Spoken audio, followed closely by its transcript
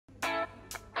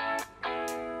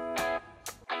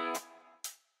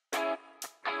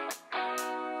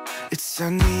It's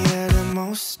sunnier than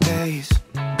most days.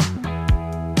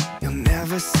 You'll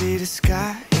never see the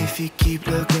sky if you keep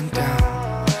looking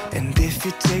down. And if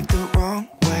you take the wrong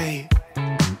way,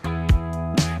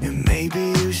 then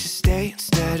maybe you should stay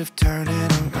instead of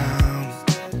turning around.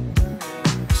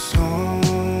 So,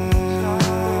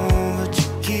 but you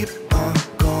keep on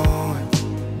going.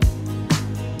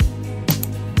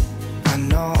 I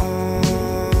know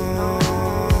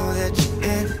that you're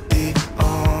in the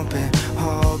open,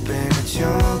 hoping that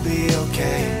you'll be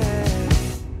okay.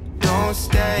 Don't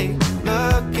stay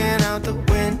looking out the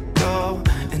window.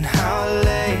 And how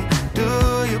late do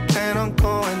you plan on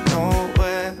going?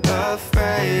 Nowhere.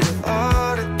 Afraid of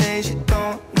all the things you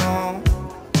don't know.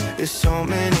 There's so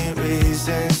many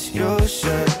reasons you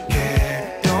should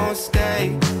care. Don't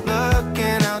stay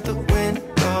looking out the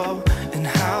window. And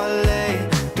how late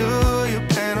do you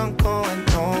plan on going?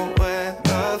 Nowhere.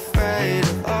 Afraid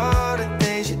of all the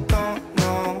things you don't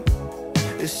know.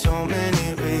 There's so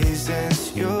many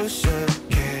reasons you should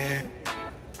care.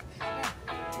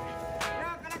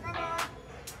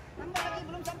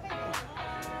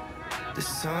 The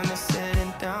sun is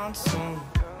setting down soon.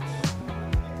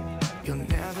 You'll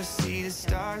never see the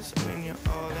stars when you're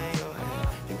all in your head.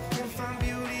 You can find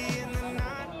beauty in the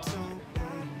night too,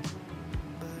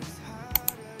 but it's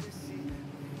harder to see.